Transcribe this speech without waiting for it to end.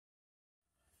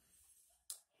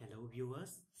Hello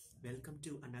viewers, welcome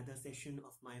to another session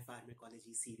of my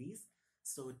pharmacology series.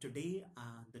 So today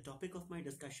the topic of my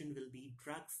discussion will be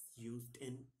drugs used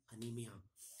in anemia.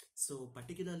 So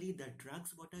particularly the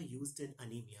drugs what are used in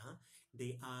anemia,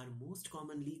 they are most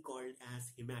commonly called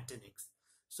as hematinics.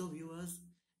 So viewers,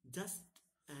 just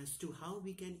as to how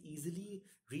we can easily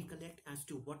recollect as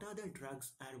to what are the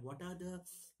drugs and what are the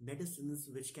medicines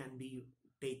which can be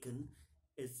taken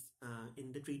is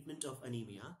in the treatment of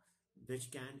anemia,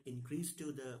 which can increase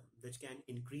the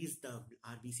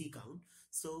RBC count.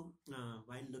 So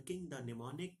while looking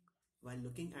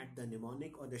at the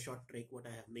mnemonic or the short trick what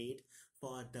I have made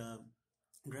for the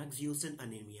drugs used in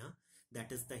anemia,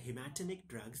 that is the hematinic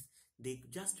drugs, we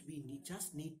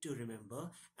just need to remember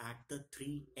at the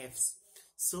three F's.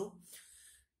 So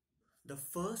the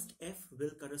first F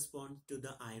will correspond to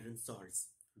the iron salts.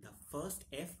 The first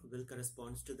F will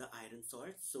correspond to the iron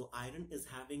salt. So iron is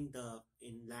having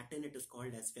in Latin it is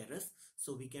called as ferrous.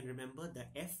 So we can remember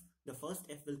the first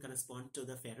F will correspond to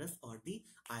the ferrous or the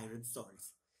iron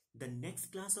salts. The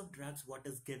next class of drugs what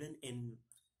is given in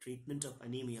treatment of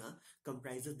anemia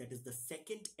comprises, that is the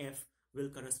second F will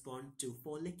correspond to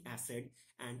folic acid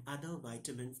and other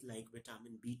vitamins like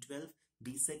vitamin B12,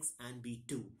 B6 and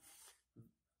B2.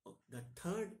 The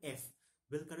third F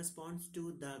will correspond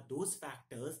to those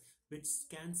factors which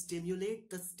can stimulate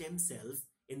the stem cells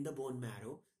in the bone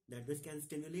marrow, that which can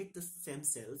stimulate the stem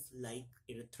cells like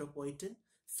erythropoietin,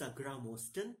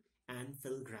 sagramostin and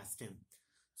filgrastim.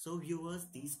 So viewers,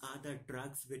 these are the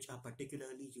drugs which are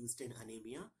particularly used in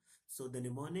anemia. So the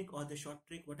mnemonic or the short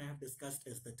trick what I have discussed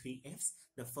is the three F's.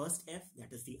 The first F,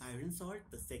 that is the iron salt,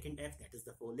 the second F, that is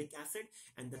the folic acid,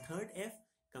 and the third F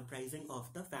comprising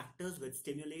of the factors which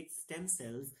stimulate stem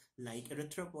cells like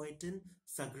erythropoietin,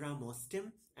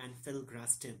 sagramostim and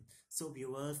filgrastim. So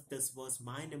viewers, this was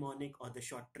my mnemonic or the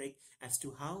short trick as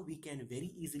to how we can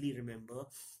very easily remember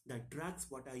the drugs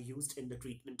what are used in the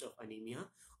treatment of anemia,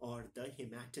 or the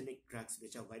hematinic drugs,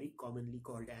 which are very commonly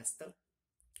called as the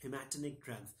hematinic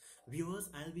drugs. Viewers,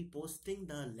 I'll be posting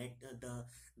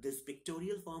this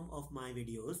pictorial form of my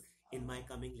videos in my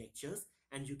coming lectures,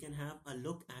 and you can have a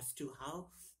look as to how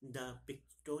the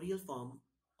pictorial form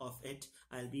of it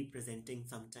I'll be presenting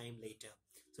sometime later.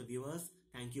 So viewers,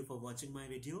 thank you for watching my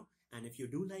video, and if you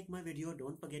do like my video,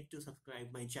 don't forget to subscribe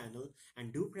my channel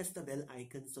and do press the bell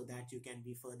icon so that you can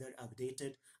be further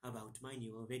updated about my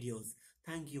newer videos.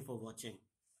 Thank you for watching.